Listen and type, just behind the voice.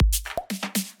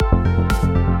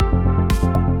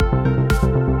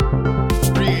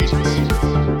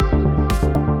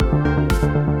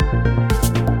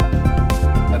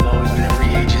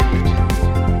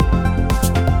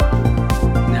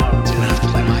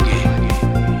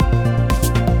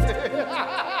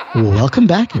Welcome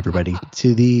back, everybody,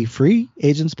 to the Free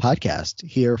Agents Podcast,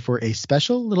 here for a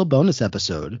special little bonus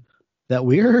episode that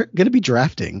we're going to be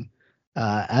drafting.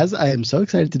 As I am so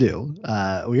excited to do,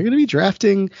 we're going to be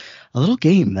drafting a little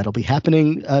game that'll be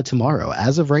happening tomorrow.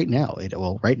 As of right now,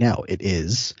 right now it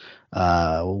is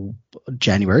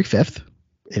January 5th.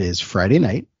 It is Friday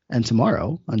night. And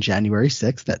tomorrow, on January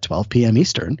 6th at 12 p.m.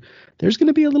 Eastern, there's going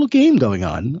to be a little game going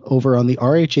on over on the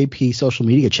RHAP social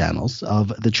media channels of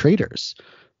the Traitors.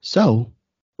 So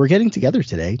we're getting together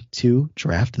today to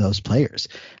draft those players.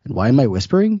 And why am I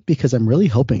whispering? Because I'm really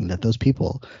hoping that those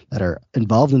people that are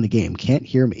involved in the game can't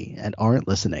hear me and aren't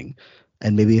listening.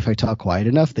 And maybe if I talk quiet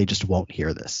enough, they just won't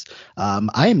hear this.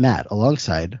 I am Matt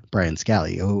alongside Brian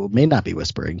Scally, who may not be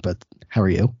whispering, but how are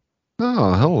you?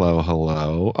 Oh,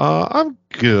 hello. I'm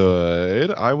good.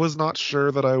 I was not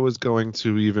sure that I was going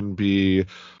to even be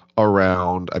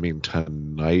around,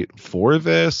 tonight for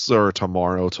this or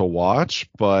tomorrow to watch,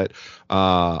 but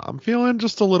I'm feeling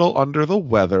just a little under the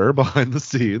weather behind the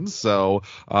scenes, so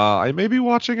I may be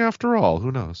watching after all.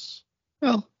 Who knows?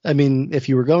 Well, if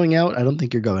you were going out, I don't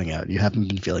think you're going out. You haven't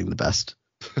been feeling the best.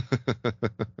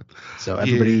 So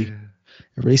everybody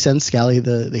send Scally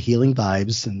the healing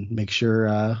vibes and make sure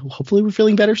hopefully we're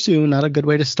feeling better soon. Not a good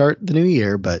way to start the new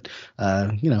year, but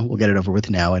we'll get it over with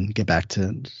now and get back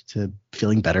to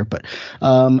feeling better. But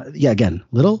again,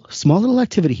 small little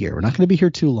activity here. We're not going to be here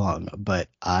too long, but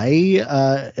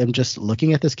I am just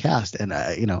looking at this cast and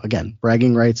again,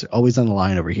 bragging rights are always on the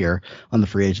line over here on the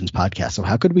Free Agents Podcast. So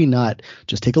how could we not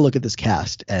just take a look at this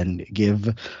cast and give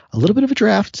a little bit of a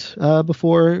draft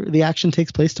before the action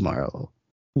takes place tomorrow?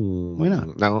 Why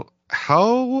not? Now,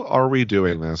 how are we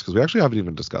doing this? Because we actually haven't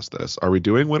even discussed this. Are we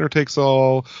doing winner takes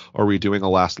all? Are we doing a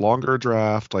last longer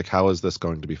draft? Like, how is this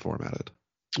going to be formatted?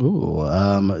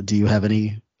 Ooh, do you have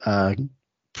any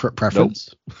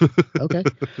preference? Nope. Okay.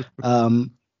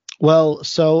 Well,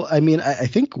 so I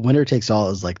think winner takes all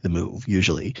is like the move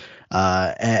usually.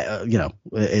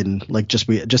 In like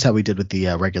just how we did with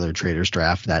the regular Traitors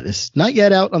draft that is not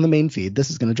yet out on the main feed. This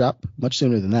is going to drop much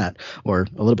sooner than that, or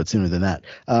a little bit sooner than that.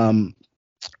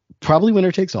 Probably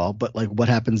winner takes all, but like what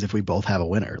happens if we both have a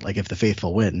winner? Like if the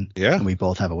faithful win, and we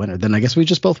both have a winner, then I guess we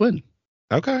just both win.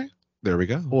 Okay, there we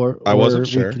go. Or I wasn't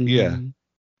sure.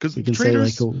 Because we can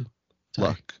Traitors, say like,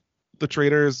 look, the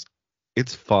Traitors.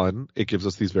 It's fun. It gives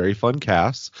us these very fun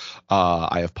casts.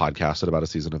 I have podcasted about a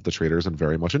season of The Traitors and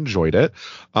very much enjoyed it.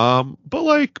 But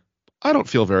like, I don't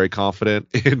feel very confident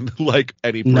in like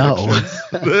any predictions.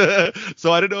 No.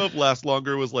 So I don't know if last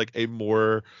longer was like a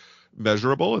more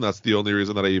measurable, and that's the only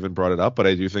reason that I even brought it up. But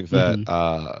I do think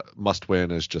that must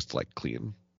win is just like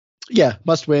clean. Yeah,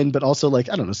 must win, but also like,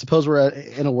 I don't know, suppose we're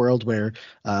in a world where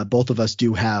both of us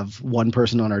do have one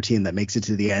person on our team that makes it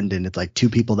to the end and it's like two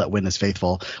people that win as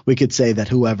faithful. We could say that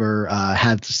whoever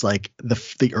has like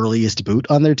the earliest boot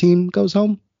on their team goes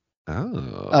home.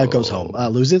 Goes home,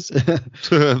 loses.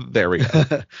 There we go.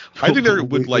 I think there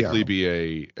would likely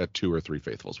be a two or three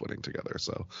faithfuls winning together,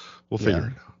 so we'll figure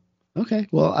it out. Okay,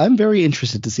 well, I'm very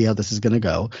interested to see how this is going to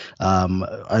go.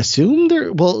 I assume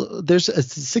there's a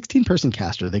 16-person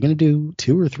cast. Are they going to do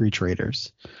 2 or 3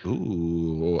 Traitors?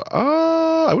 Ooh,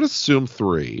 I would assume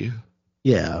 3.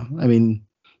 Yeah,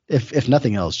 if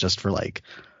nothing else, just for like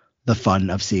the fun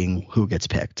of seeing who gets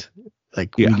picked.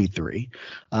 Like we need 3.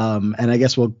 And I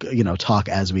guess we'll, talk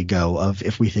as we go of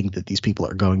if we think that these people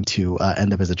are going to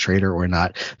end up as a traitor or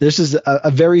not. This is a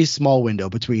very small window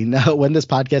between when this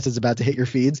podcast is about to hit your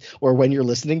feeds or when you're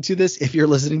listening to this, if you're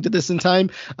listening to this in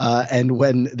time, and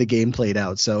when the game played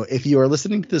out. So if you are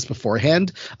listening to this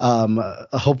beforehand,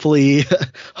 hopefully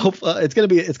it's going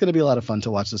to be a lot of fun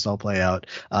to watch this all play out.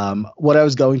 What I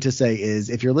was going to say is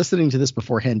if you're listening to this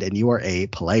beforehand and you are a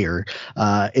player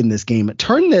in this game,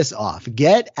 turn this off.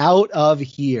 Get out of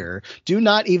here. Do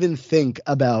not even think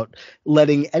about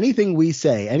letting anything we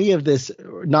say, any of this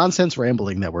nonsense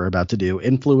rambling that we're about to do,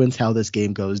 influence how this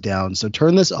game goes down. So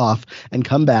turn this off and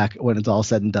come back when it's all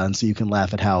said and done so you can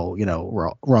laugh at how,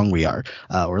 wrong we are.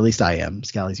 Or at least I am.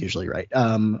 Scally's usually right.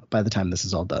 By the time this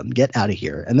is all done, get out of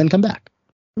here and then come back.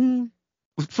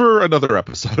 For another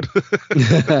episode.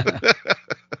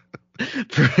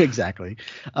 Exactly.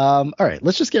 All right,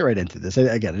 let's just get right into this.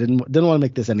 Again, I didn't want to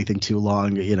make this anything too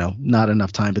long. Not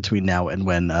enough time between now and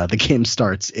when the game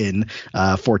starts in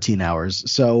 14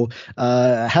 hours. So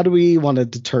how do we want to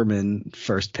determine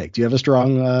first pick? Do you have a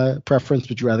strong preference?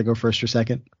 Would you rather go first or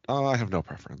second? I have no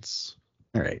preference.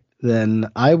 All right, then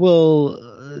I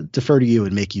will defer to you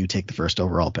and make you take the first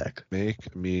overall pick.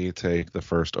 Make me take the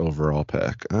first overall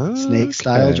pick. Snake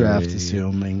style draft,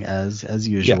 assuming as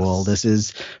usual. Yes. This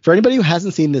is for anybody who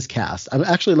hasn't seen this cast.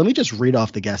 Actually, let me just read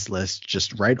off the guest list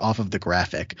just right off of the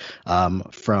graphic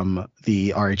from the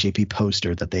RHAP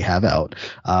poster that they have out.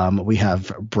 We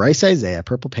have Bryce Isaiah,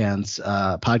 Purple Pants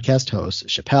podcast host,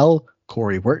 Chappelle,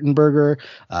 Corey Wertenberger,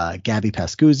 Gabby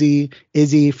Pascuzzi,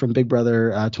 Izzy from Big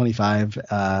Brother 25,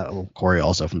 Corey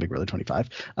also from Big Brother 25,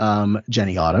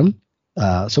 Jenny Autumn,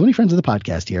 so many friends of the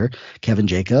podcast here, Kevin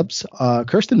Jacobs,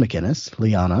 Kirsten McInnes,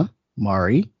 Liana,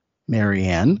 Mari,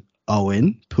 Marianne,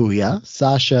 Owen, Puya,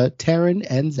 Sasha, Taryn,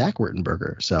 and Zach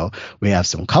Wertenberger. So we have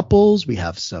some couples, we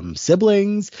have some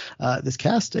siblings. This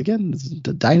cast, again,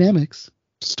 the dynamics.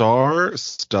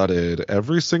 Star-studded,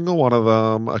 every single one of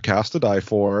them, a cast to die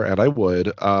for, and I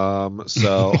would.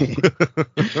 So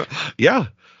yeah,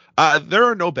 there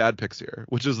are no bad picks here,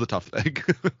 which is the tough thing.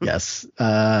 Yes.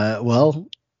 Well,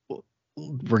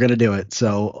 we're gonna do it.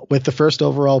 So with the first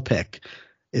overall pick,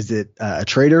 is it a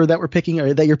traitor that we're picking,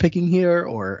 or that you're picking here,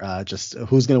 or just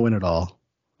who's gonna win it all?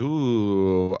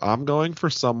 Ooh, I'm going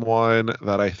for someone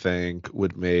that I think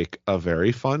would make a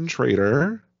very fun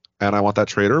traitor. And I want that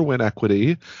traitor win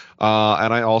equity.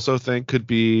 And I also think could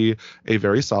be a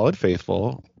very solid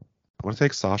faithful. I want to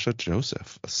take Sasha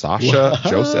Joseph. Sasha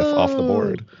Joseph off the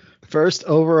board. First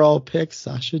overall pick,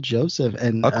 Sasha Joseph.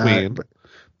 And a queen.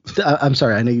 I'm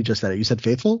sorry, I know you just said it. You said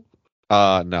faithful?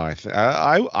 No,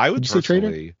 I would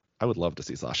personally. I would love to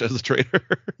see Sasha as a traitor.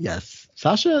 Yes.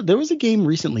 Sasha, there was a game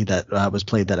recently that was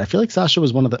played that I feel like Sasha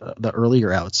was one of the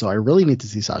earlier outs. So I really need to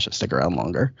see Sasha stick around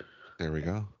longer. There we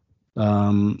go.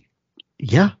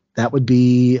 Yeah, that would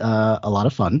be a lot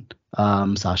of fun.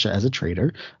 Sasha as a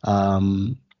traitor.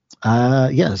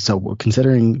 Yeah, so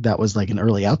considering that was like an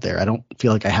early out there, I don't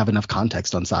feel like I have enough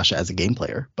context on Sasha as a game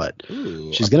player, but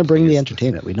she's going to bring the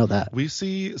entertainment. We know that. We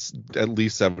see at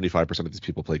least 75% of these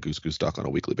people play Goose Goose Duck on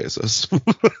a weekly basis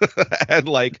and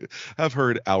like have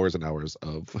heard hours and hours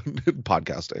of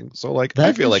podcasting. So like,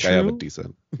 I feel like true. I have a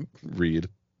decent read.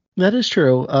 That is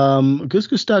true. Goose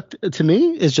Goose Duck to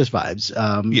me is just vibes.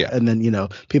 Yeah. And then,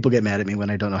 people get mad at me when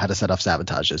I don't know how to set off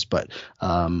sabotages, but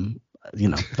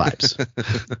vibes.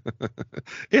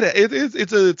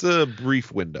 It's a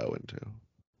brief window into.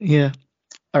 Yeah.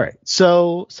 All right.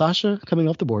 So Sasha coming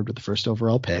off the board with the first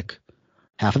overall pick.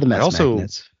 Half of the Mets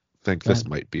magnets. I think this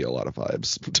might be a lot of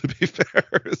vibes, to be fair.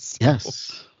 So.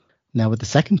 Yes. Now with the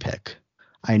second pick,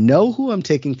 I know who I'm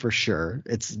taking for sure.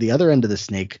 It's the other end of the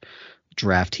snake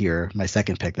draft here, my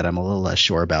second pick that I'm a little less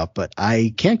sure about, but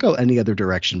I can't go any other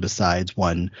direction besides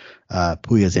one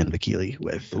Puya Zanvikili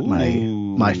with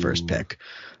my first pick.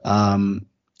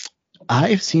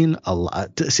 I've seen a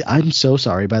lot. I'm so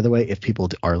sorry, by the way, if people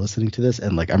are listening to this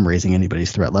and like I'm raising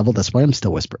anybody's threat level. That's why I'm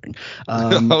still whispering.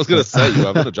 I was gonna say you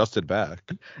haven't adjusted back.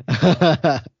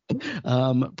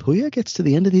 Puya gets to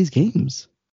the end of these games.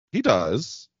 He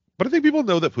does. But I think people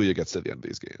know that Puya gets to the end of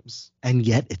these games. And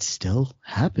yet it still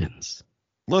happens.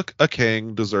 Look, a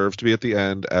king deserves to be at the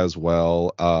end as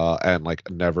well, and like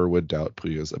never would doubt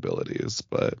Puya's abilities.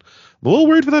 But I'm a little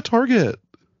worried for that target.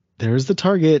 There's the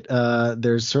target.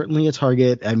 There's certainly a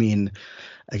target. I mean,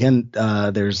 again,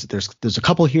 there's a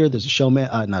couple here. There's a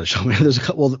showman, not a showman. There's a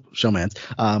couple showmans.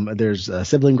 There's a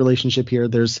sibling relationship here.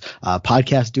 There's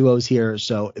podcast duos here.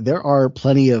 So there are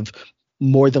plenty of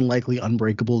more than likely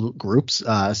unbreakable groups.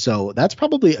 So that's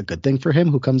probably a good thing for him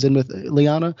who comes in with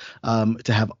Liana,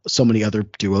 to have so many other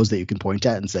duos that you can point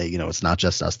at and say, it's not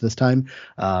just us this time.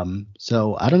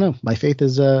 So I don't know. My faith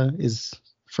is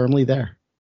firmly there.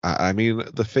 I mean,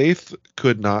 the faith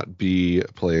could not be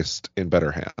placed in better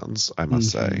hands, I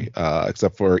must say,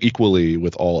 except for equally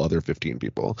with all other 15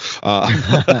 people. But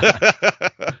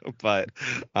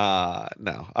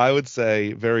no, I would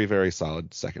say very, very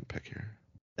solid second pick here.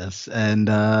 Yes, and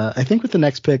I think with the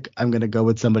next pick, I'm going to go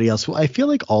with somebody else who I feel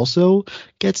like also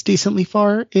gets decently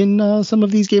far in some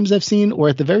of these games I've seen, or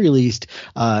at the very least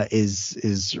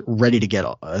is ready to get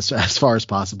as far as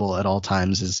possible at all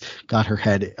times, has got her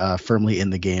head firmly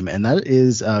in the game, and that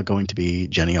is going to be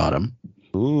Jenny Autumn.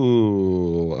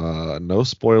 Ooh, no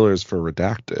spoilers for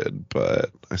Redacted, but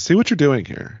I see what you're doing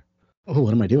here. Oh,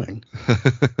 what am I doing?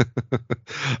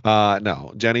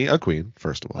 No, Jenny, a queen,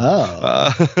 first of all.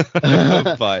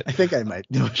 Oh. But I think I might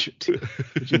know what you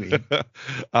mean.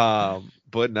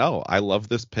 But no, I love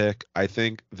this pick. I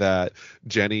think that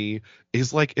Jenny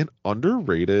is like an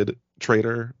underrated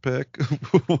traitor pick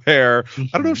where I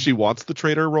don't know if she wants the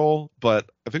traitor role, but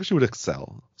I think she would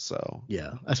excel. So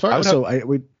yeah, as far as I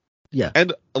would. Yeah.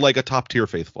 And like a top tier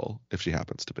faithful if she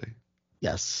happens to be.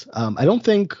 Yes. I don't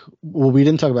think, well, we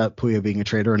didn't talk about Puya being a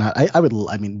traitor or not.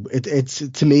 I mean, it's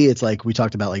to me, it's like we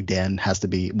talked about like Dan has to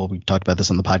be, well, we talked about this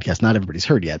on the podcast. Not everybody's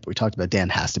heard yet, but we talked about Dan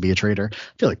has to be a traitor. I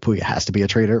feel like Puya has to be a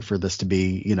traitor for this to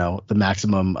be, the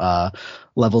maximum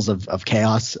levels of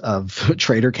chaos, of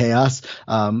traitor chaos.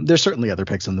 There's certainly other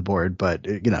picks on the board, but,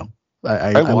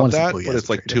 I I want want to see that, Puya but as a it's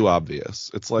like traitor. too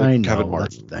obvious. It's I like Kevin know,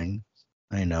 that's the Martin. thing.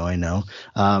 I know.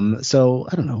 So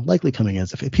I don't know. Likely coming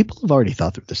as if people have already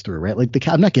thought this through, right? Like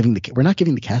we're not giving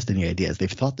the cast any ideas. They've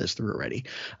thought this through already.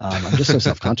 I'm just so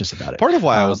self-conscious about it. Part of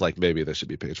why I was like, maybe this should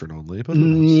be patron only, but who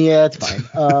knows? Yeah, it's fine.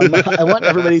 I want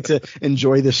everybody to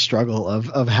enjoy this struggle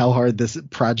of how hard this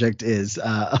project is.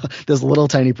 This little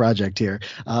tiny project here.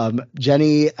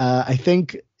 Jenny, I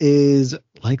think is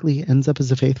likely ends up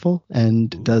as a faithful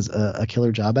and does a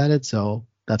killer job at it. So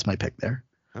that's my pick there.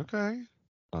 Okay.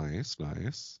 Nice.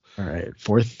 All right.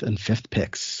 4th and 5th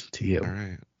picks to you. All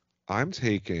right. I'm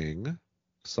taking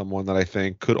someone that I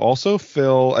think could also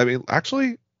fill. I mean,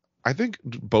 actually, I think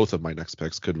both of my next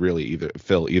picks could really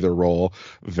fill either role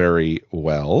very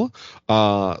well.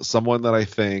 Someone that I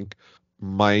think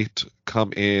might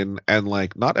come in and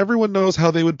like not everyone knows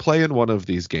how they would play in one of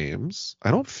these games.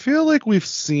 I don't feel like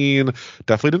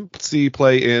definitely didn't see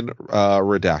play in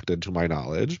Redacted to my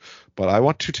knowledge, but I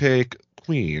want to take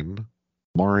Queen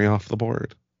Mari off the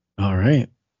board. All right.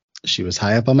 She was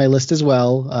high up on my list as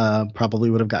well. Probably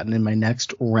would have gotten in my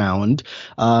next round.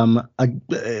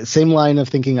 Same line of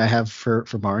thinking I have for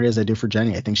Mari as I do for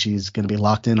Jenny. I think she's going to be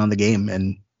locked in on the game,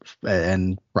 and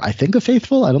I think a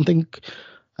faithful. I don't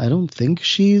think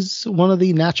she's one of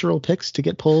the natural picks to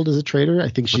get pulled as a traitor. I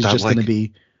think she's just going to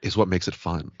be is what makes it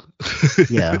fun.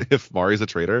 Yeah. If Mari's a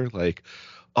traitor, like,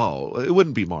 it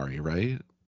wouldn't be Mari, right?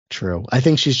 True. I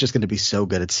think she's just going to be so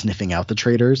good at sniffing out the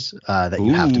traitors that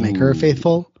you have to make her a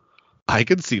faithful. I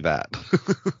can see that.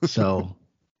 So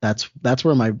that's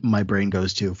where my brain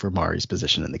goes to for Mari's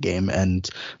position in the game, and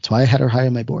that's why I had her high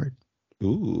on my board.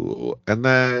 Ooh. And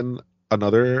then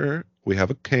we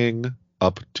have a king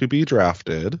up to be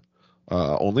drafted.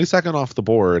 Only second off the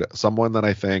board. Someone that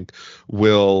I think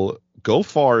will go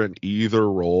far in either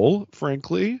role,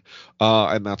 frankly.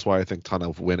 And that's why I think ton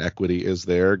of win equity is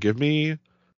there. Give me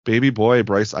baby boy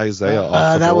Bryce Isaiah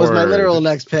off the that board. was my literal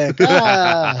next pick. All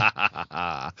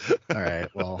right,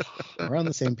 well, we're on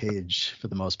the same page for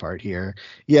the most part here.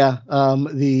 Yeah,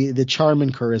 the charm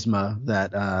and charisma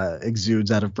that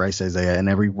exudes out of Bryce Isaiah and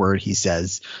every word he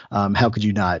says. How could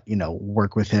you not,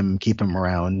 work with him, keep him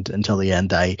around until the end?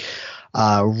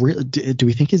 Do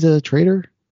we think he's a traitor?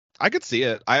 I could see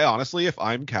it. I honestly, if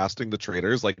I'm casting the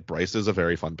traitors, like Bryce is a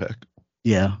very fun pick.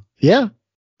 Yeah,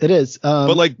 it is.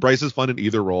 But like Bryce is fun in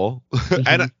either role,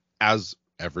 and as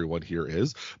everyone here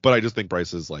is. But I just think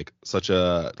Bryce is like such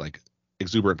a like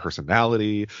exuberant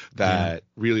personality that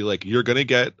really like you're gonna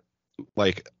get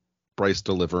like Bryce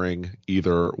delivering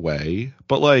either way.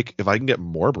 But like if I can get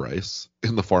more Bryce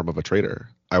in the form of a traitor,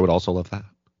 I would also love that.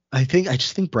 I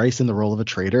just think Bryce in the role of a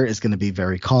traitor is going to be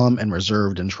very calm and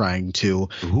reserved and trying to,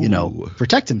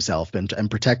 protect himself and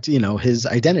protect, his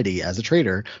identity as a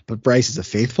traitor. But Bryce as a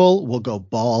faithful will go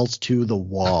balls to the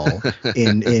wall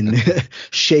in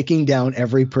shaking down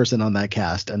every person on that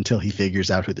cast until he figures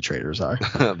out who the traitors are.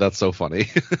 That's so funny.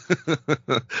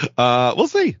 We'll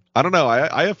see. I don't know.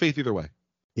 I have faith either way.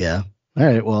 Yeah. All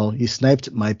right. Well, you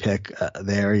sniped my pick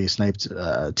there. You sniped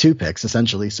 2 picks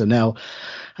essentially. So now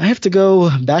I have to go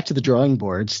back to the drawing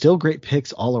board. Still great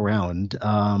picks all around.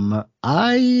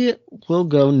 I will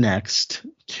go next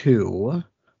to.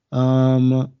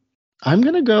 I'm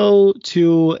gonna go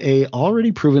to a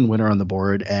already proven winner on the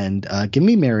board and give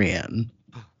me Marianne.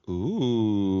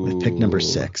 Ooh. With pick number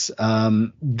 6. I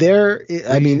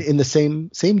mean, in the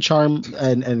same charm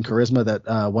and charisma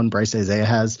that one Bryce Isaiah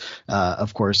has,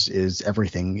 of course, is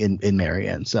everything in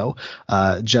Marianne. So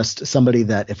just somebody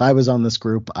that if I was on this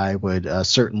group, I would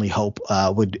certainly hope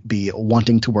would be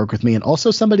wanting to work with me, and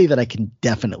also somebody that I can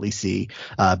definitely see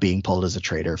being pulled as a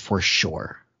traitor for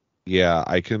sure. Yeah,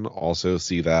 I can also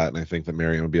see that, and I think that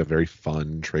Marianne would be a very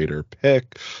fun traitor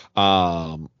pick.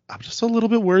 I'm just a little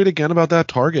bit worried again about that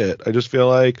target. I just feel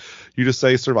like you just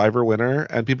say survivor winner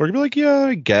and people are gonna be like, yeah,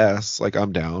 I guess, like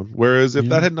I'm down. Whereas if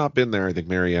that had not been there, I think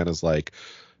Marianne is like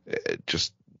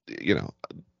just,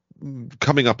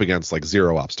 coming up against like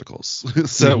 0 obstacles.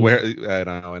 So where I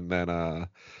don't know, and then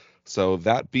so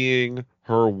that being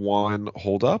her one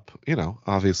holdup,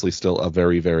 obviously still a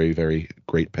very, very, very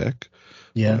great pick.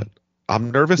 Yeah. But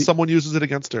I'm nervous someone uses it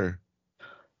against her.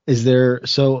 Is there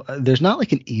there's not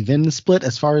like an even split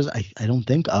as far as I don't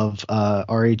think of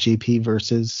RHAP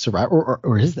versus Survivor,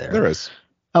 or is there? There is.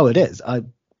 Oh, it is.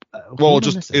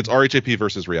 It's RHAP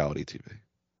versus reality TV.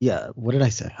 Yeah, what did I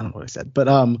say? I don't know what I said, but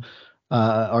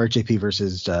RHAP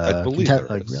versus I believe there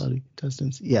is. reality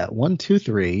contestants. Yeah, 1, 2,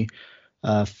 3, It's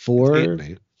 8 4, and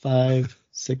 8. 5,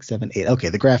 6, 7, 8. Okay,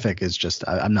 the graphic is just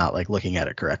I'm not like looking at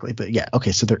it correctly, but yeah,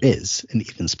 okay, so there is an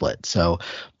even split. So,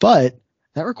 but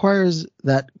that requires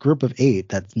that group of 8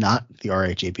 that's not the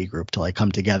RHAP group to like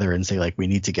come together and say like we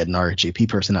need to get an RHAP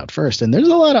person out first. And there's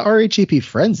a lot of RHAP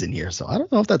friends in here, so I don't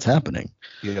know if that's happening.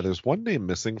 Yeah, there's one name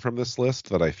missing from this list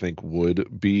that I think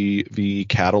would be the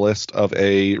catalyst of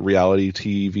a reality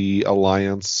TV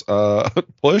alliance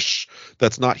push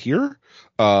that's not here.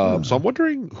 So I'm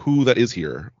wondering who that is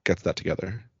here gets that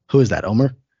together. Who is that,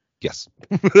 Omer? Yes.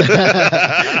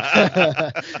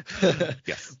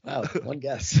 Yes. Wow, one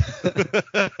guess.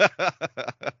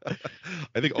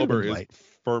 I think Omer is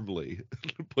firmly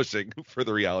pushing for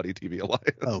the reality TV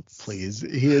alliance. Oh, please.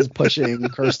 He is pushing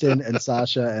Kirsten and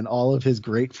Sasha and all of his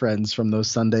great friends from those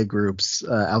Sunday groups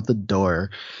out the door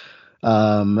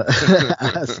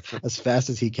as fast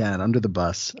as he can under the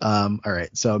bus. All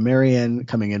right. So Marianne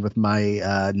coming in with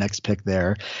my next pick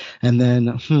there. And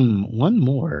then one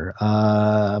more.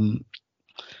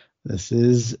 This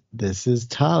is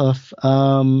tough.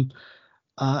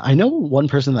 I know one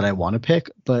person that I want to pick,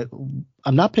 but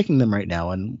I'm not picking them right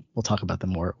now, and we'll talk about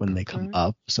them more when they come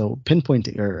up. So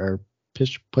pinpointing or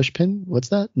push pin, what's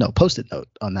that? No, post-it note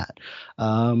on that.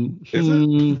 Is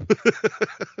it?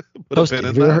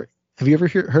 Post-it. Have you ever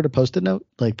heard a post-it note?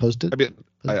 Like post-it? I mean,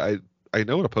 I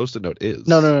know what a post-it note is.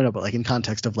 No, but like in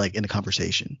context of like in a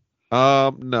conversation.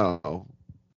 No.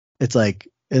 It's like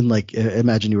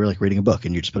imagine you were like reading a book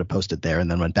and you just put a post-it there and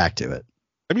then went back to it.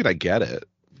 I mean, I get it.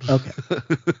 Okay.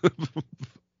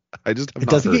 I just it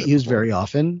doesn't get used very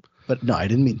often, but no, I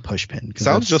didn't mean push pin.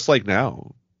 Sounds just like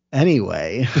now.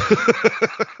 Anyway.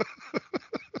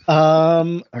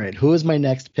 All right, who is my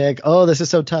next pick? Oh, this is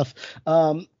so tough.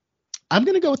 I'm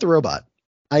gonna go with the robot.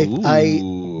 I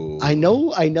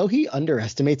know he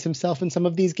underestimates himself in some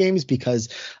of these games because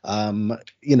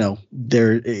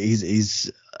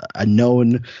he's a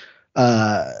known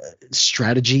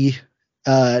strategy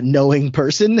knowing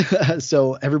person.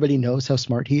 So everybody knows how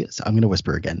smart he is. I'm going to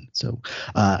whisper again. So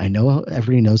I know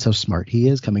everybody knows how smart he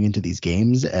is coming into these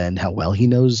games and how well he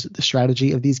knows the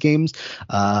strategy of these games.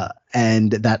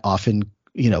 And that often,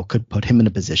 could put him in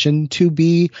a position to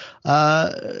be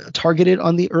targeted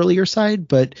on the earlier side.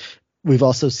 But we've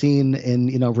also seen in,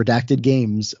 redacted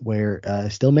games where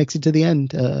still makes it to the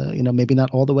end, maybe not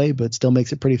all the way, but still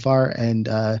makes it pretty far. And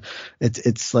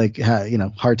it's like,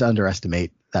 hard to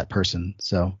underestimate that person.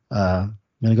 So I'm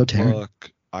going to go Taryn.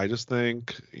 Look, I just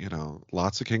think,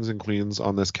 lots of kings and queens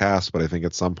on this cast, but I think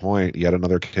at some point, yet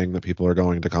another king that people are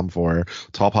going to come for.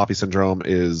 Tall Poppy Syndrome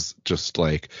is just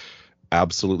like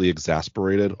absolutely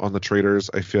exasperated on the traitors.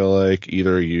 I feel like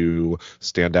either you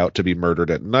stand out to be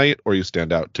murdered at night or you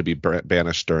stand out to be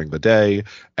banished during the day.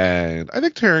 And I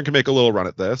think Taryn can make a little run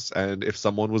at this. And if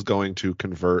someone was going to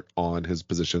convert on his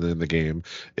position in the game,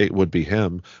 it would be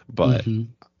him. But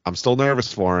I'm still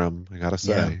nervous for him, I gotta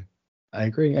say. Yeah, I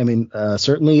agree. I mean,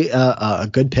 certainly a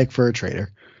good pick for a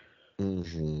traitor.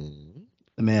 The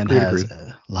man has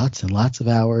lots and lots of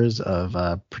hours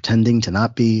of pretending to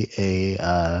not be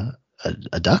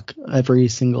a duck every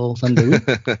single Sunday week,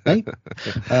 right?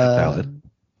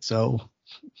 So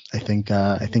I think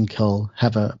he'll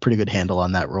have a pretty good handle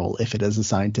on that role if it is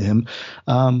assigned to him.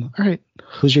 All right,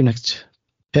 who's your next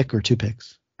pick or two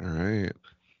picks? All right.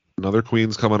 Another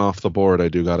queen's coming off the board, I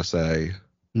do gotta say.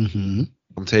 I'm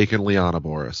taking Liana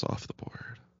Boris off the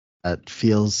board. That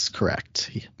feels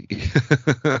correct.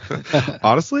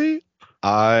 Honestly,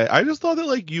 I just thought that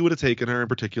like you would have taken her in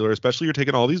particular, especially you're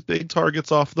taking all these big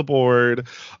targets off the board.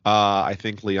 I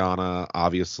think Liana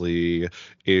obviously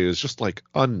is just like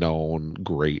a known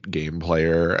great game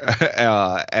player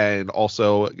and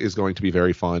also is going to be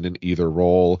very fun in either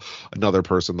role. Another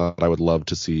person that I would love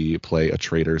to see play a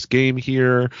Traitors game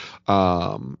here.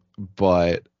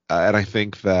 But I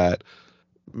think that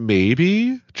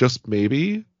maybe, just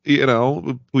maybe,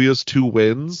 Puya's 2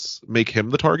 wins make him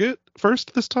the target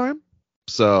first this time.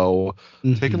 So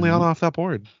taking Liana off that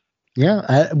board. Yeah.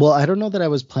 I don't know that I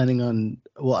was planning on.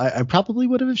 Well, I probably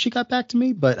would have if she got back to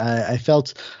me, but I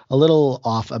felt a little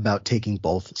off about taking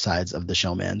both sides of the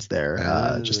showmans there,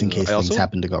 just in case things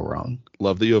happen to go wrong.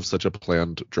 Love that you have such a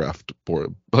planned draft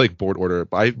board order.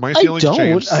 My feelings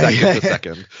change second to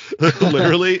second.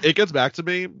 Literally, it gets back to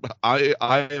me. I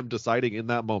am deciding in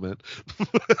that moment.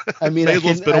 I mean, may as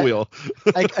well spin a wheel.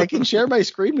 I can share my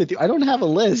screen with you. I don't have a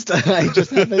list. I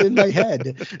just have it in my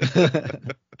head.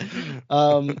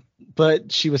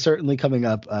 But she was certainly coming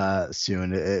up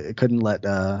soon. It couldn't let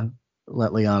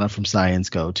let Liana from Science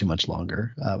go too much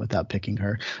longer without picking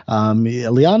her.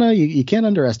 Liana, you can't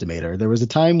underestimate her. There was a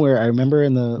time where I remember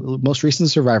in the most recent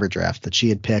Survivor draft that she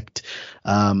had picked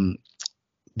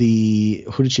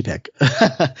who did she pick?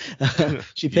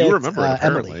 She picked you remember it,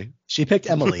 Emily. She picked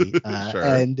Emily. Sure.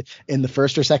 And in the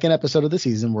first or second episode of the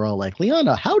season, we're all like,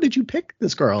 Liana, how did you pick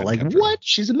this girl? And like, Kendra. What?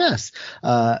 She's a mess.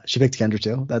 She picked Kendra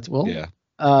too. That's Yeah.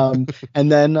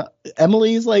 And then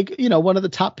Emily's like, one of the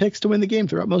top picks to win the game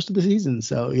throughout most of the season.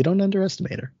 So you don't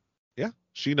underestimate her. Yeah.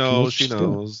 She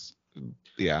knows.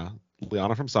 Yeah.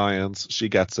 Liana from Science. She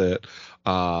gets it.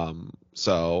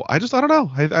 So I don't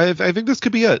know. I think this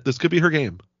could be it. This could be her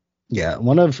game. Yeah,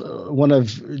 one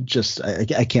of just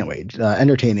I can't wait.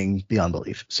 Entertaining beyond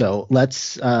belief. So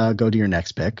let's go to your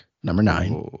next pick, number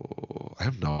 9. Oh, I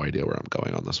have no idea where I'm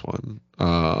going on this one.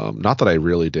 Not that I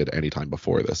really did any time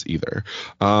before this either.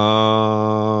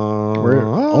 We're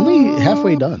only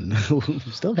halfway done.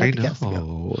 Still have the cast to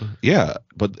go. Yeah,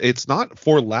 but it's not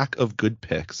for lack of good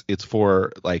picks. It's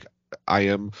for like I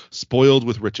am spoiled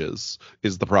with riches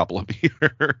is the problem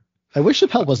here. I wish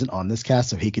Chappelle wasn't on this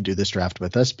cast so he could do this draft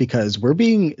with us because we're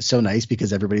being so nice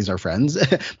because everybody's our friends.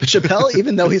 But Chappelle,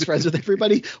 even though he's friends with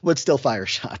everybody, would still fire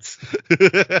shots.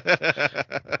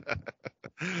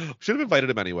 Should have invited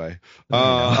him anyway.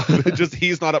 Just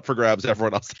he's not up for grabs.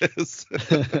 Everyone else is.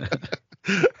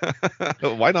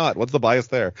 Why not? What's the bias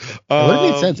there? It would have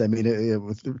made sense. I mean,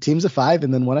 with teams of 5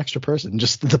 and then one extra person,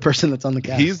 just the person that's on the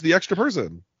cast. He's the extra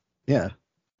person. Yeah.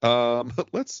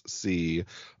 Let's see.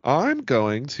 I'm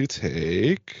going to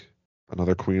take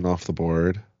another queen off the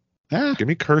board. Give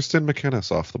me Kirsten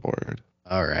McInnes off the board.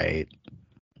 All right.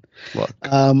 Look.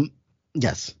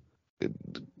 Yes.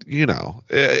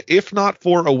 If not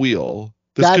for a wheel,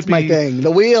 that's my thing.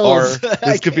 The wheels.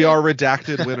 This could be our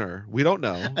redacted winner. We don't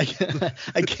know.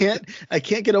 I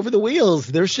can't get over the wheels.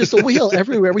 There's just a wheel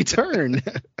everywhere we turn.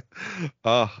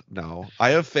 No.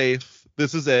 I have faith.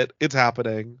 This is it. It's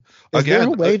happening. Is there a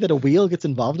way that a wheel gets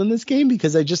involved in this game?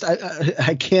 Because I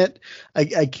can't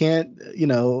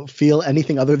feel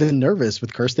anything other than nervous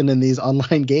with Kirsten in these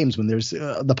online games when there's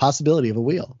the possibility of a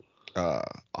wheel.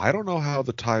 I don't know how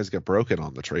the ties get broken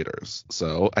on the Traitors,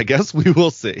 so I guess we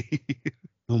will see.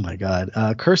 Oh my God.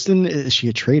 Kirsten, is she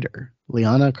a traitor?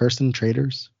 Liana, Kirsten,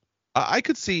 traitors? I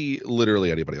could see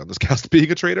literally anybody on this cast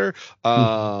being a traitor.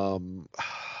 I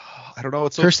don't know.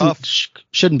 It's so Kirsten tough.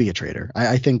 Shouldn't be a traitor.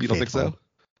 I think you don't Faithful, think so?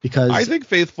 Because I think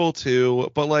Faithful too,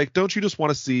 but like, don't you just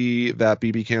want to see that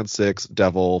BB Can 6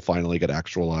 devil finally get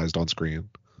actualized on screen?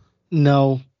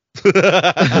 No. And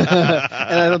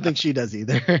I don't think she does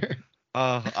either.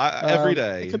 Every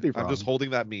day could be wrong. I'm just holding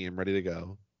that meme ready to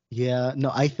go. Yeah, no,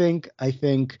 I think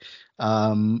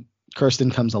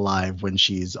Kirsten comes alive when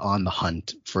she's on the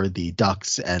hunt for the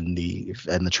ducks and the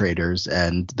traitors,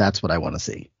 and that's what I want to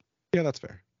see. Yeah, that's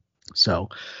fair. So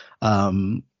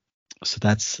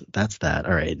that's that.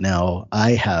 All right, now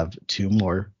I have 2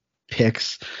 more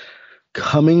picks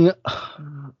coming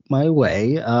my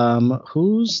way.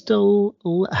 Who's still?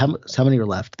 How many are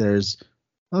left? There's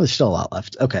still a lot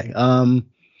left. Okay.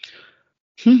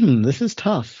 This is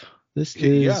tough.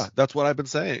 Yeah, that's what I've been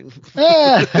saying.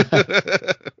 I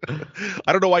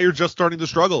don't know why you're just starting to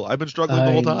struggle. I've been struggling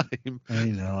the whole time. I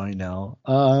know.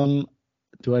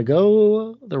 Do I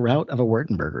go the route of a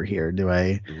Wurtenberger here? Do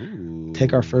I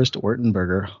take our first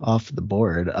Wurtenberger off the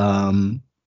board?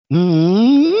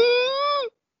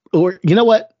 Or you know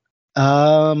what?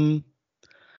 I'm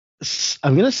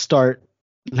gonna start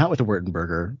not with a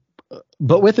Wurtenberger,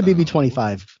 but with a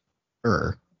BB25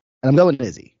 and I'm going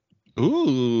Izzy.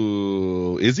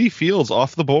 Ooh, Izzy Fields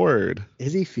off the board.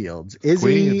 Izzy Fields.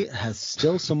 Izzy has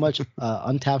still so much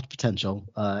untapped potential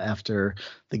after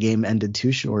the game ended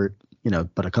too short,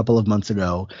 but a couple of months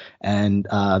ago. And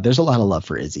there's a lot of love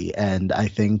for Izzy. And I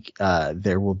think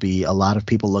there will be a lot of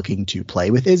people looking to play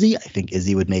with Izzy. I think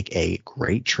Izzy would make a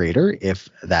great trader if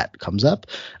that comes up.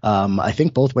 I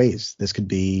think both ways. This could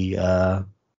be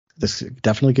this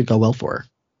definitely could go well for her.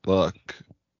 Look,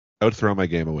 I would throw my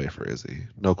game away for Izzy.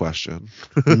 No question.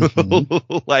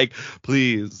 Mm-hmm. Like,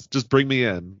 please, just bring me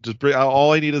in. Just bring.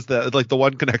 All I need is the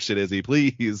one connection, Izzy.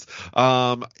 Please.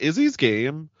 Izzy's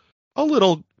game, a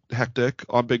little hectic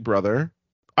on Big Brother.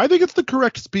 I think it's the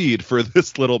correct speed for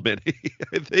this little mini.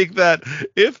 I think that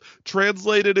if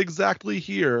translated exactly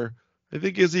here, I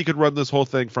think Izzy could run this whole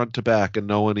thing front to back and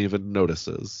no one even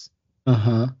notices.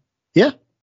 Yeah.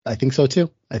 I think so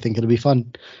too. I think it'll be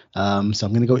fun. So I'm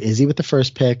going to go Izzy with the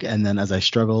first pick, and then as I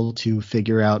struggle to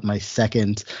figure out my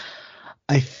second,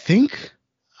 I think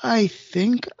I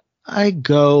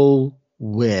go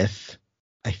with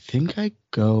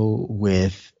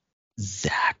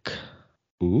Zach.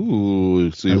 Ooh,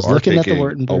 so I you was are looking at the taking a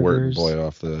Wharton Wurtenburgers. boy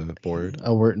off the board.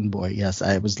 A Wharton boy, yes.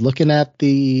 I was looking at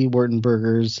the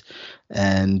Wurtenburgers,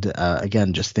 and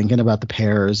again, just thinking about the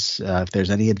pairs. If there's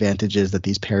any advantages that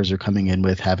these pairs are coming in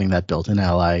with, having that built-in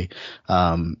ally.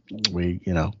 We,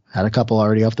 had a couple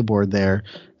already off the board there,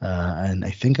 and I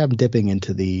think I'm dipping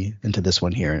into this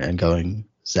one here and going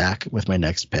Zach with my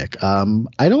next pick.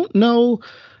 I don't know.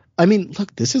 I mean,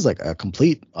 look, this is like a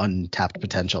complete untapped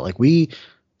potential. Like, we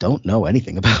don't know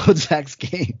anything about Zach's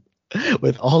game.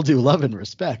 With all due love and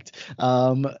respect,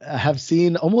 I have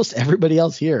seen almost everybody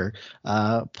else here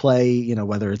play,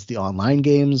 whether it's the online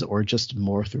games or just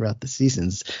more throughout the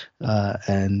seasons.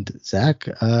 And Zach,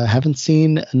 haven't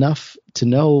seen enough to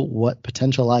know what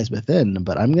potential lies within,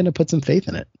 but I'm going to put some faith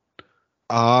in it.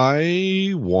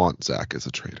 I want Zach as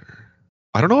a traitor.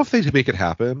 I don't know if they make it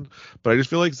happen, but I just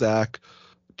feel like Zach,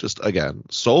 just again,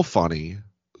 so funny,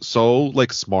 so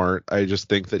like smart. I just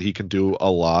think that he can do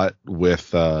a lot with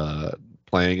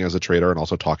playing as a traitor and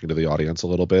also talking to the audience a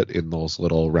little bit in those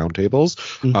little roundtables.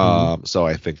 Mm-hmm. So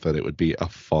I think that it would be a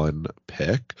fun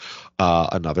pick.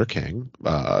 Another king,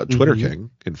 Twitter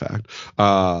king, in fact.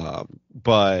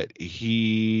 But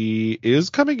he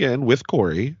is coming in with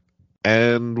Corey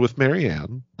and with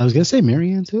Marianne. I was gonna say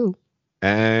Marianne too.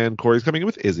 And Corey's coming in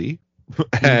with Izzy.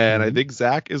 And I think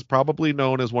Zach is probably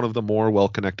known as one of the more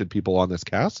well-connected people on this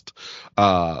cast.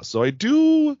 So I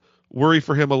do worry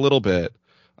for him a little bit.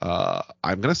 I'm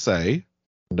going to say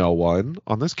no one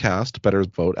on this cast better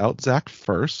vote out Zach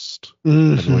first.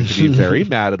 I'm going to be very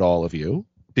mad at all of you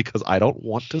because I don't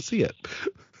want to see it.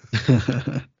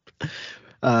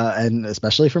 And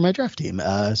especially for my draft team.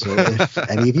 So if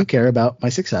any of you care about my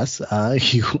success,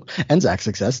 you and Zach's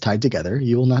success tied together,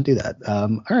 you will not do that.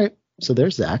 All right. So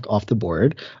there's Zach off the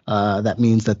board. That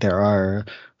means that there are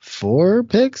 5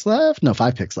 picks left.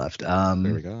 There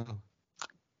we go.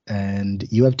 And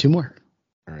you have 2 more.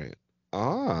 All right.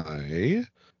 I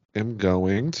am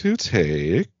going to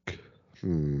take.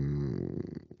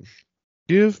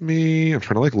 Give me. I'm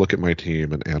trying to like look at my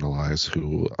team and analyze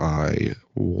who I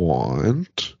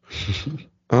want.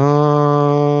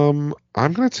 I'm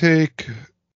gonna take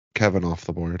Kevin off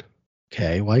the board.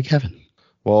 Okay, why Kevin?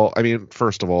 Well, I mean,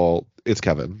 first of all, it's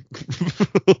Kevin.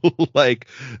 Like,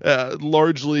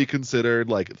 largely considered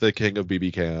like the king of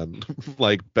BB Can,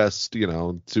 like best,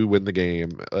 to win the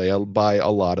game by a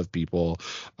lot of people.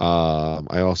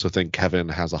 I also think Kevin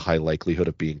has a high likelihood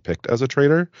of being picked as a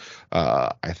traitor.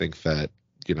 I think that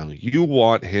you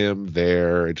want him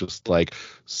there just like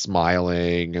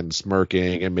smiling and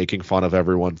smirking and making fun of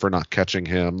everyone for not catching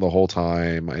him the whole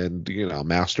time and,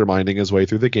 masterminding his way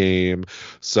through the game.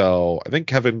 So I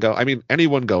think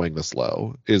anyone going this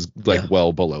low is like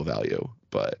well below value,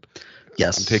 but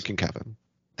yes, I'm taking Kevin.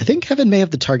 I think Kevin may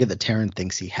have the target that Taryn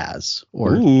thinks he has,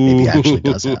 or maybe actually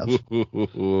does have. I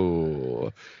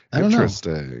don't know.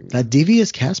 That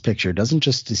devious cast picture doesn't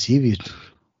just deceive you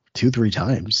 2-3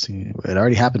 times. It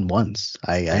already happened once.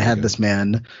 I had this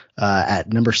man at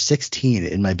number 16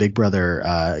 in my Big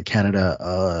Brother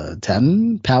Canada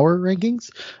 10 power rankings,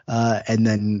 and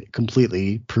then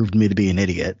completely proved me to be an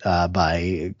idiot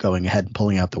by going ahead and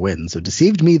pulling out the win. So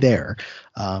deceived me there.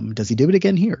 Does he do it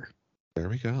again here? There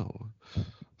we go.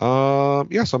 So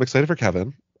I'm excited for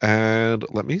Kevin. And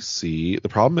let me see. The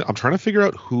problem, I'm trying to figure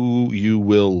out who you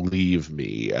will leave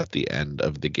me at the end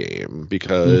of the game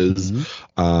because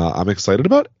I'm excited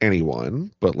about anyone,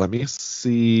 but let me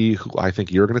see who I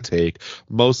think you're going to take,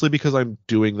 mostly because I'm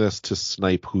doing this to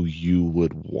snipe who you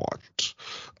would want. It's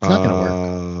not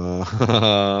going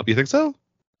to work. You think so?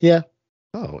 Yeah.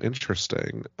 Oh,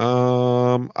 interesting.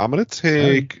 I'm going to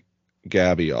take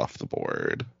Gabby off the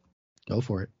board. Go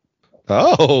for it.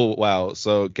 Oh, wow.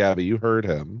 So, Gabby, you heard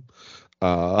him.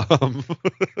 You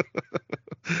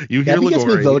hear Gabby gets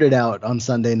me Ligori. voted out on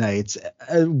Sunday nights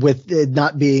with it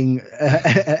not being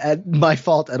my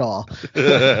fault at all.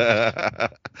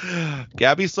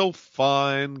 Gabby's so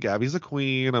fun. Gabby's a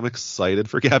queen. I'm excited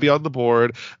for Gabby on the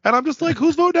board. And I'm just like,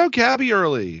 who's voting out Gabby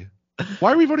early?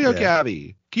 Why are we voting out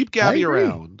Gabby? Keep Gabby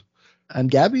around. And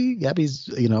Gabby's,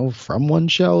 from one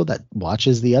show that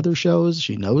watches the other shows.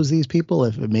 She knows these people.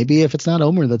 If it's not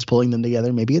Omer that's pulling them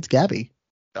together, maybe it's Gabby.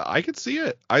 I could see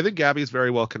it. I think Gabby's very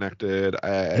well connected.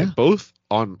 Both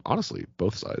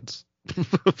sides.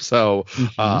 So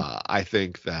I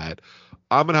think that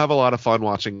I'm gonna have a lot of fun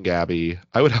watching Gabby.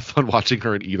 I would have fun watching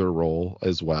her in either role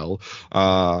as well.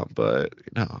 But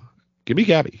give me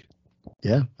Gabby.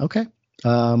 Yeah. Okay.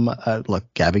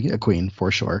 Look, Gabby, a queen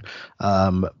for sure.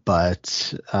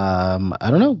 But I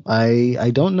don't know.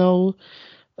 I don't know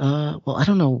Well, I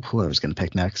don't know who I was going to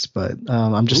pick next, but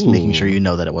I'm just making sure you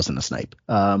know that it wasn't a snipe.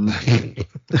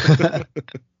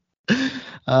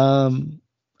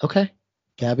 Okay.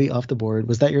 Gabby off the board.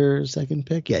 Was that your second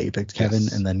pick? Yeah, you picked Kevin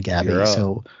and then Gabby.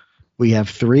 So we have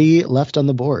 3 left on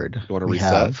the board. You want to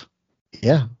reset?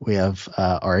 We have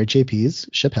RHAP's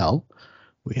Chappelle.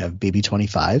 We have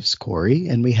BB25's Corey,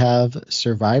 and we have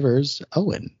Survivor's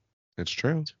Owen. It's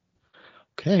true.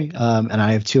 Okay. And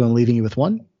I have 2. I'm leaving you with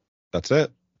 1. That's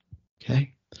it.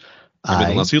 Okay.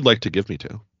 Unless you'd like to give me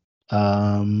 2.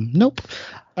 Nope.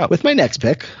 Oh. With my next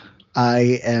pick,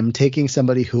 I am taking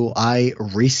somebody who I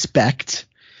respect,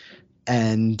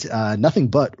 and nothing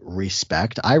but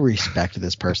respect. I respect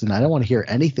this person. I don't want to hear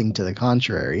anything to the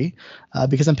contrary,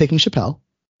 because I'm picking Chappelle.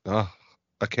 A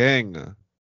king.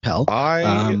 Chappelle.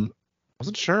 I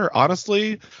wasn't sure.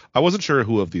 Honestly, I wasn't sure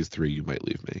who of these 3 you might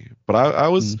leave me, but I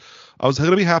was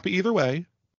going to be happy either way.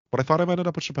 But I thought I might end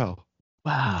up with Chappelle.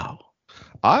 Wow.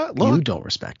 You don't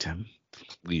respect him.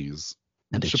 Please.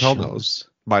 And Chappelle knows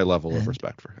my level of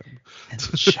respect for him. And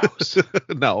it shows.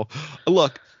 No.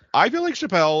 Look, I feel like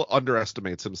Chappelle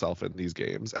underestimates himself in these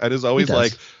games and is always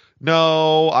like,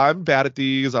 no, I'm bad at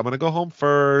these. I'm going to go home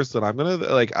first. And I'm going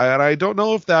to and I don't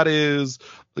know if that is,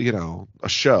 a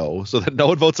show so that no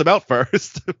one votes him out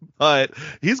first. But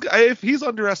if he's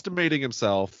underestimating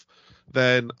himself,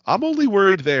 then I'm only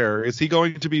worried there. Is he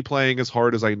going to be playing as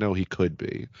hard as I know he could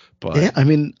be? But yeah, I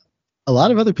mean, a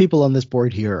lot of other people on this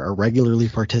board here are regularly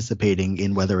participating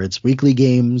in whether it's weekly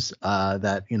games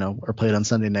that are played on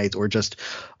Sunday nights or just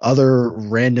other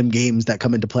random games that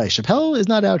come into play. Chappelle is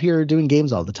not out here doing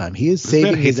games all the time. He is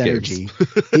saving his energy.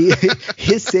 he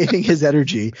is saving his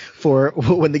energy for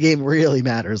when the game really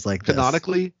matters like this.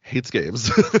 Canonically, hates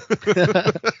games.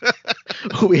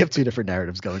 We have 2 different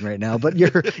narratives going right now, but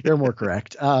you're more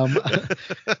correct.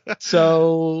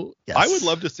 So yes. I would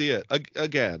love to see it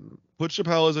again. Put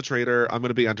Chappelle as a traitor, I'm going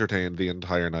to be entertained the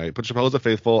entire night. Put Chappelle as a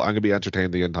faithful, I'm going to be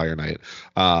entertained the entire night.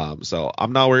 So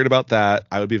I'm not worried about that.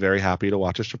 I would be very happy to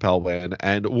watch a Chappelle win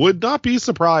and would not be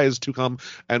surprised to come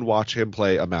and watch him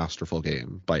play a masterful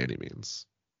game by any means.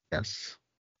 Yes.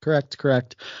 Correct.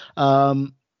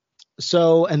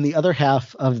 So, and the other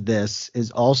half of this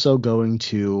is also going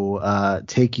to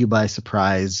take you by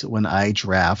surprise when I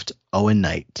draft Owen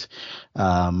Knight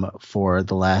for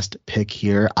the last pick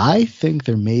here. I think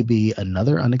there may be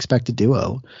another unexpected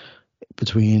duo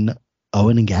between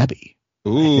Owen and Gabby.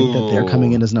 Ooh. I think that they're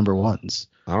coming in as number 1s.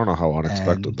 I don't know how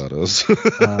unexpected that is.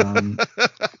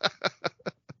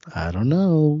 I don't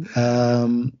know.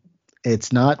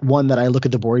 It's not one that I look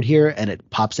at the board here and it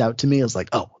pops out to me as like,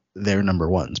 oh, they're number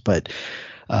 1s, but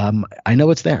I know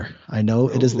it's there. I know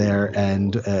it is there.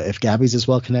 And if Gabby's as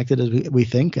well connected as we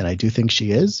think, and I do think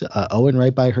she is, Owen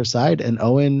right by her side, and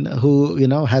Owen who,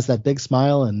 has that big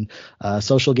smile and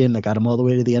social game that got him all the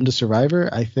way to the end of Survivor,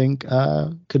 I think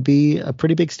could be a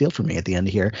pretty big steal for me at the end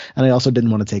here. And I also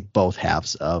didn't want to take both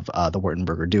halves of the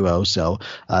Wurtenberger duo. So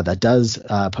that does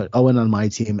put Owen on my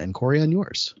team and Corey on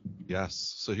yours.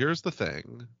 Yes. So here's the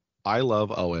thing. I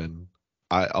love Owen.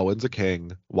 Owen's a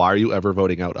king. Why are you ever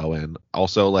voting out Owen?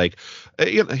 Also, he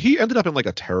ended up in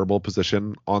a terrible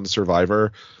position on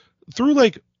Survivor through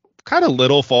kind of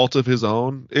little fault of his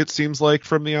own, it seems like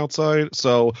from the outside.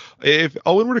 So if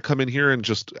Owen were to come in here and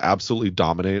just absolutely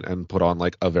dominate and put on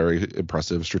a very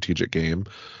impressive strategic game,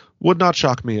 would not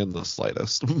shock me in the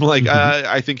slightest.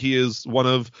 I think he is one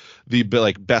of the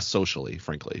best socially,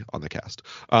 frankly, on the cast.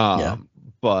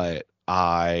 But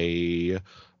I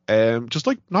just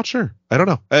not sure. I don't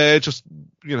know. Just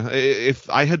if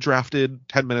I had drafted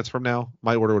 10 minutes from now,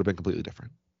 my order would have been completely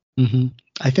different. Mm-hmm.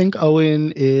 I think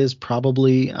Owen is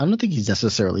probably, I don't think he's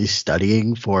necessarily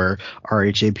studying for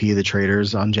RHAP the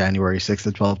Traitors on January 6th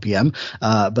at 12 p.m.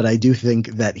 But I do think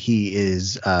that he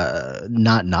is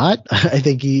not. I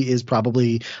think he is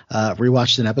probably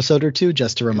rewatched an episode or 2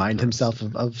 just to remind himself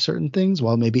of certain things,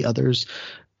 while maybe others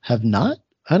have not.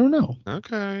 I don't know.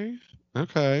 Okay.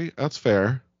 That's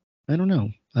fair. I don't know.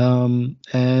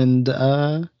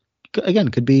 Again,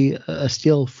 could be a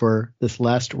steal for this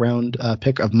last round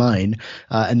pick of mine.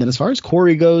 And then as far as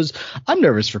Corey goes, I'm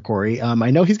nervous for Corey.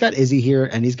 I know he's got Izzy here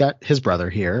and he's got his brother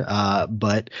here.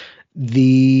 But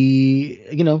he's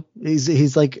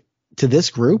to this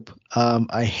group,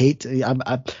 I hate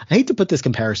to put this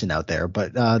comparison out there,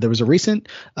 but there was a recent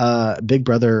Big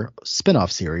Brother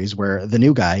spinoff series where the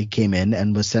new guy came in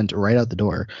and was sent right out the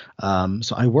door.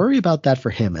 So I worry about that for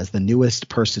him as the newest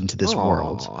person to this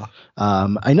world.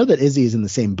 I know that Izzy is in the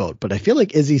same boat, but I feel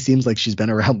like Izzy seems like she's been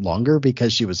around longer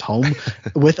because she was home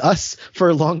with us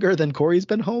for longer than Corey's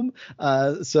been home.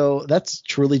 So that's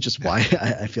truly just why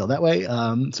I feel that way.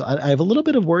 So I have a little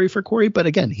bit of worry for Corey, but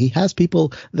again, he has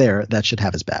people there that should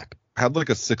have his back. Had like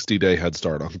a 60-day head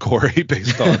start on Corey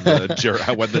based on when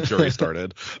the jury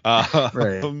started.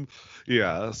 Right.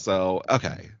 Yeah. So,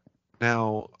 okay.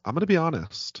 Now, I'm going to be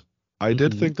honest. I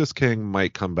did think this king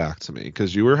might come back to me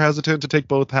because you were hesitant to take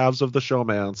both halves of the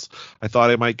showmance. I thought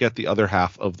I might get the other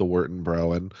half of the Wharton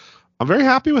bro, and I'm very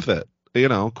happy with it. You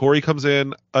know, Corey comes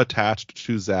in attached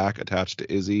to Zach, attached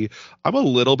to Izzy. I'm a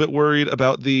little bit worried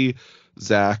about the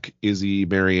Zach, Izzy,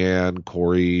 Marianne,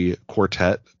 Corey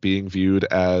quartet being viewed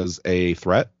as a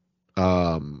threat.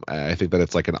 I think that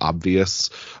it's like an obvious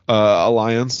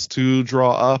alliance to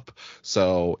draw up.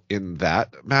 So in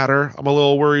that matter, I'm a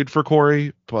little worried for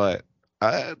Corey. But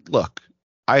look,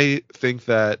 I think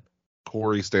that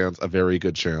Corey stands a very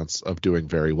good chance of doing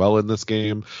very well in this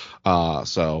game.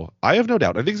 So I have no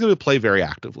doubt. I think he's going to play very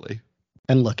actively.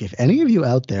 And look, if any of you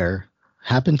out there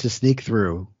happen to sneak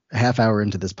through a half hour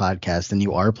into this podcast and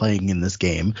you are playing in this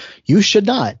game, you should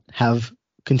not have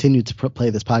continued to play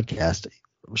this podcast.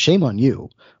 Shame on you.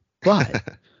 But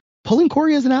pulling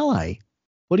Corey as an ally,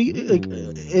 what do you like?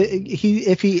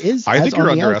 If he is, I think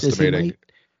you're underestimating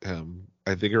him.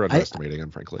 I think you're underestimating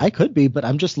him, frankly. I could be, but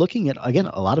I'm just looking at, again,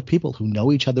 a lot of people who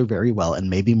know each other very well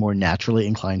and maybe more naturally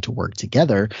inclined to work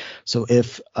together. So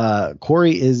if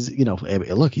Corey is,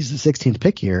 look, he's the 16th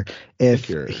pick here. If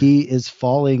he is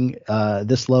falling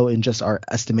this low in just our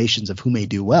estimations of who may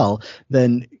do well,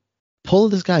 then pull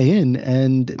this guy in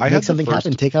and make something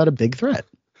happen. Take out a big threat.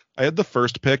 I had the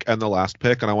first pick and the last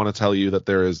pick, and I want to tell you that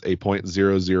there is a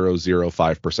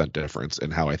 0.0005% difference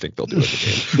in how I think they'll do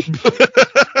it in the game.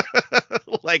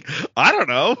 Like, I don't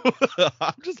know.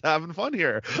 I'm just having fun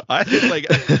here. I think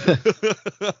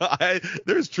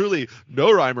there's truly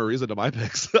no rhyme or reason to my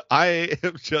picks. I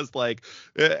am just like,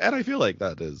 and I feel like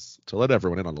that is to let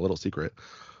everyone in on a little secret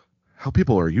how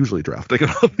people are usually drafting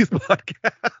on these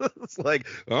podcasts. Like,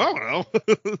 I don't know.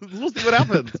 We'll see what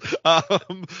happens.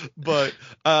 But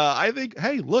I think,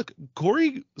 hey, look,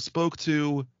 Corey spoke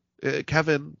to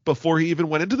Kevin before he even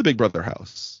went into the Big Brother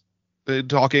house,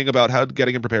 talking about how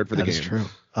getting him prepared for the game. That's true.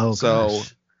 Oh, so,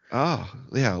 gosh.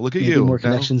 Yeah, look at maybe you. More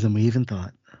connections than we even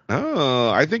thought. Oh,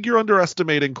 I think you're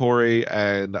underestimating Corey,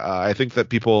 and I think that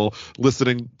people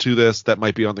listening to this that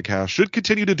might be on the cast should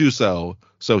continue to do so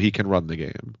he can run the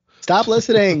game. Stop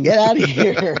listening. Get out of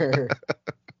here.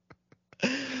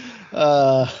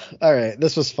 All right.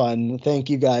 This was fun. Thank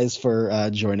you guys for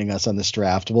joining us on this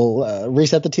draft. We'll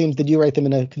reset the teams. Did you write them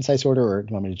in a concise order, or do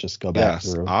you want me to just go back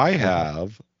through? I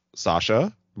have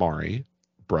Sasha, Mari,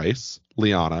 Bryce,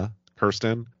 Liana,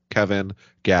 Kirsten, Kevin,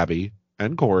 Gabby,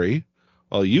 and Corey.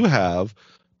 While you have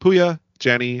Puya,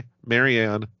 Jenny,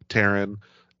 Marianne, Taryn,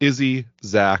 Izzy,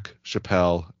 Zach,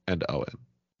 Chappelle, and Owen.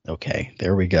 Okay,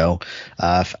 there we go.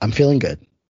 I'm feeling good.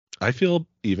 I feel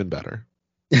even better.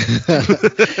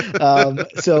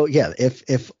 So yeah,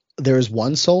 if there is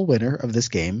one sole winner of this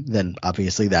game, then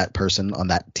obviously that person on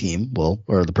that team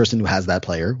or the person who has that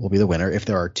player will be the winner. If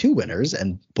there are two winners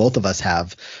and both of us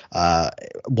have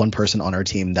one person on our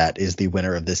team that is the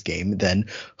winner of this game, then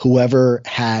whoever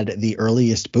had the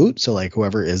earliest boot, so like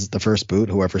whoever is the first boot,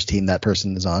 whoever's team that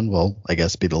person is on will, I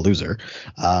guess, be the loser.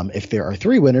 If there are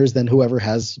three winners, then whoever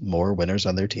has more winners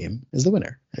on their team is the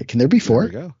winner. Can there be four?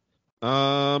 There we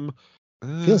go.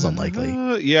 Feels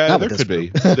unlikely. Yeah, there could be.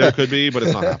 There could be, but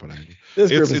it's not happening.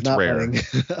 It's not rare.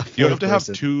 You have to have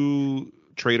two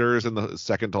traitors in the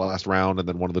second to last round, and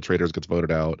then one of the traitors gets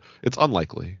voted out. It's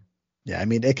unlikely. Yeah, I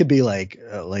mean, it could be like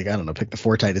I don't know, pick the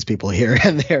four tightest people here,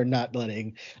 and they're not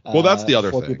letting. Well, that's the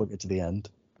other four thing. People get to the end.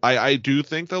 I do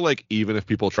think that, like, even if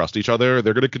people trust each other,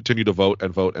 they're going to continue to vote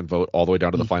and vote and vote all the way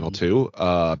down to the final two,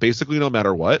 basically no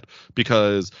matter what,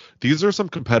 because these are some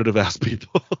competitive ass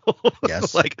people.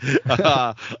 Yes.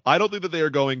 I don't think that they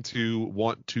are going to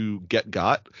want to get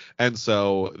got, and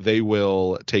so they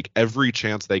will take every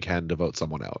chance they can to vote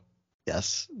someone out.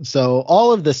 Yes. So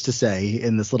all of this to say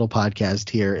in this little podcast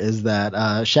here is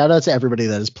that shout out to everybody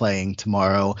that is playing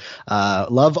tomorrow.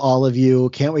 Love all of you.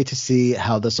 Can't wait to see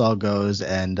how this all goes.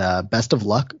 And best of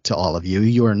luck to all of you.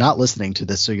 You are not listening to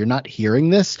this, so you're not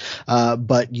hearing this,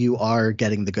 but you are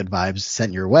getting the good vibes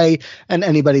sent your way. And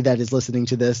anybody that is listening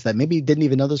to this that maybe didn't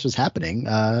even know this was happening,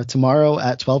 tomorrow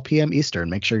at 12 p.m. Eastern,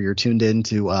 make sure you're tuned in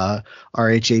to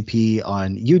RHAP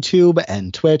on YouTube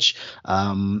and Twitch.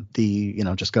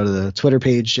 Just go to the Twitter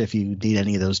page if you need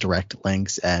any of those direct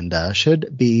links, and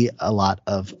should be a lot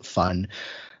of fun.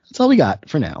 That's all we got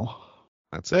for now.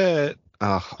 That's it.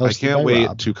 I can't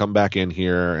wait to come back in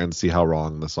here and see how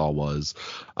wrong this all was,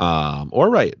 or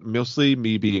right. Mostly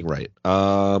me being right.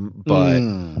 But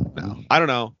no, I don't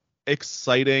know.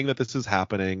 Exciting that this is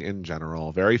happening in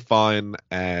general. Very fun,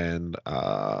 and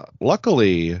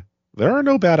luckily there are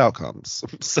no bad outcomes.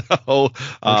 So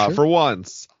for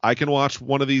once, I can watch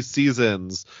one of these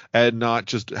seasons and not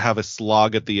just have a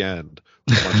slog at the end.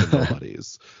 A bunch of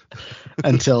nobodies.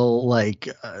 Until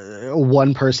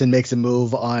one person makes a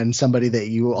move on somebody that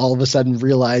you all of a sudden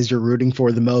realize you're rooting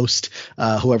for the most,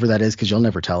 whoever that is, because you'll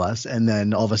never tell us. And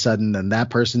then all of a sudden, then that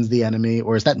person's the enemy,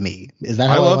 or is that me? Is that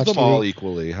how I love them all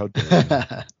equally? How dare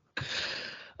you?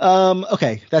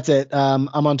 Okay, that's it. I'm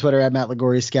on Twitter at Matt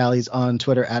Ligori. Scally's on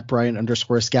Twitter at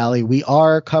Brian_Scally. We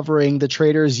are covering the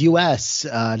Traitors US,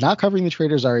 not covering the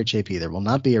Traitors RHAP. There will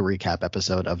not be a recap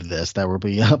episode of this. There will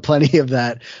be plenty of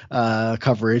that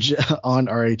coverage on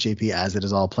RHAP as it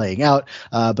is all playing out.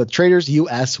 But Traitors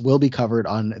US will be covered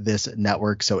on this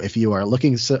network. So if you are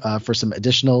looking for some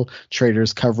additional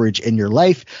Traitors coverage in your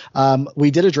life,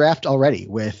 we did a draft already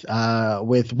with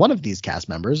one of these cast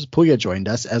members. Puya joined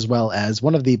us, as well as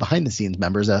one of the behind the scenes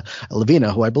members,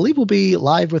 Lavina, who I believe will be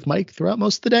live with Mike throughout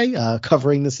most of the day,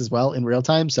 covering this as well in real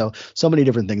time. So many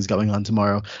different things going on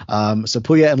tomorrow. So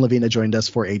Puya and Lavina joined us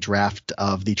for a draft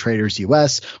of the Traitors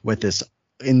US with this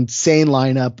insane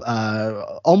lineup,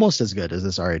 almost as good as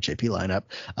this RHAP lineup,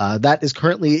 that is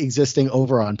currently existing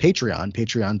over on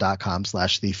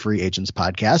patreon.com/the Free Agents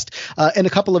Podcast. In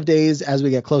a couple of days, as we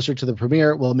get closer to the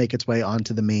premiere, will make its way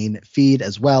onto the main feed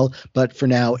as well. But for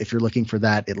now, if you're looking for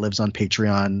that, it lives on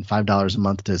Patreon, $5 a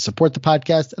month to support the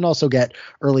podcast and also get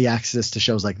early access to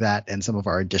shows like that and some of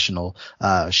our additional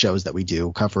shows that we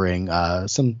do covering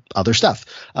some other stuff.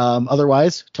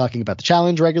 Otherwise, talking about the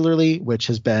challenge regularly, which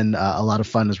has been a lot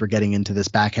of fun as we're getting into this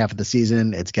back half of the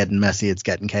season. It's getting messy, it's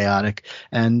getting chaotic,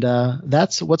 and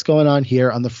that's what's going on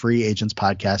here on the Free Agents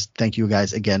Podcast. Thank you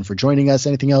guys again for joining us.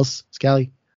 Anything else,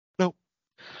 Scally? No.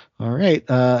 All right,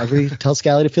 everybody tell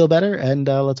Scally to feel better, and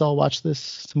let's all watch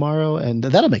this tomorrow, and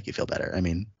that'll make you feel better. I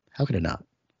mean, how could it not?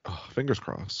 Oh, fingers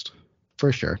crossed.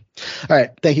 For sure. All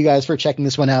right, thank you guys for checking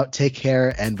this one out. Take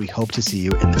care, and we hope to see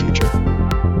you in the future.